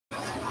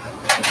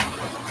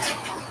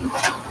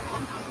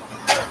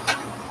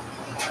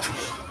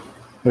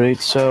Great,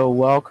 so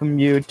welcome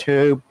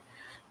YouTube.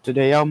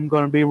 Today I'm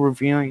going to be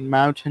reviewing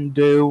Mountain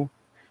Dew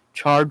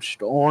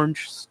Charged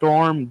Orange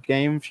Storm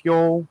Game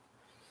Fuel.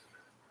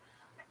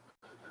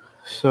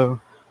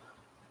 So,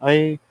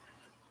 I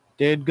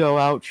did go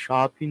out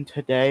shopping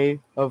today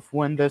of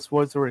when this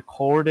was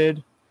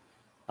recorded.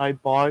 I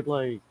bought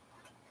like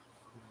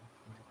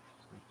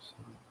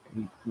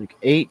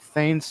 8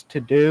 things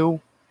to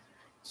do.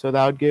 So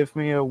that would give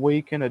me a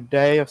week and a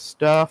day of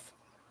stuff.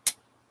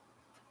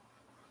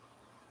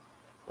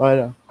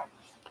 But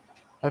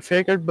I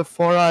figured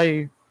before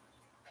I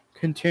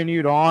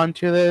continued on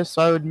to this,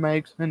 I would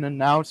make an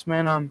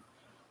announcement.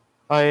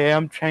 I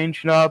am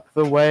changing up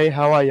the way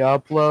how I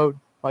upload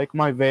like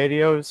my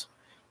videos.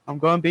 I'm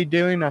going to be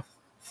doing a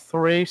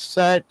 3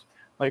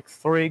 gameplay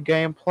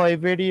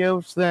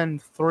videos, then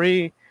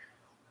 3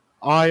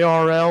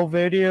 IRL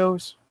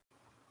videos.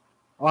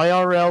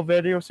 IRL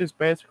videos is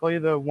basically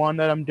the one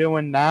that I'm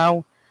doing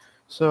now.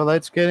 So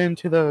let's get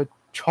into the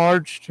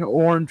Charged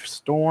Orange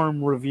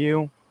Storm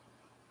review.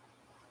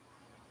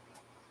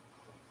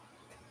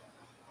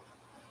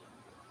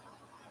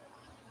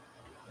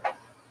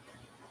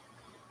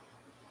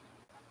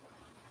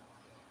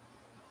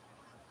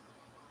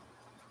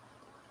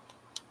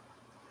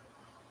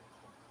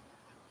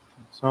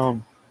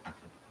 So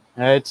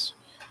it's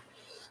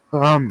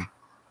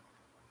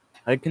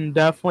I can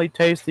definitely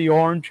taste the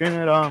orange in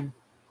it.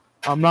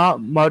 I'm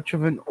not much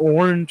of an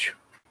orange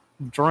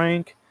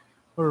drink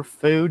or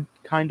food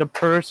kind of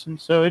person,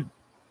 so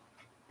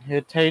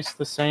it tastes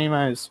the same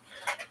as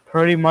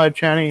pretty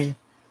much any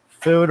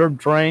food or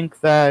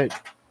drink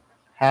that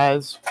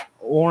has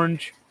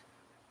orange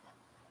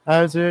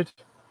as it.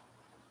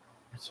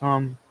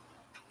 So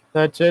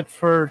that's it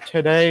for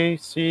today.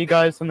 See you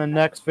guys in the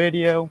next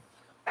video.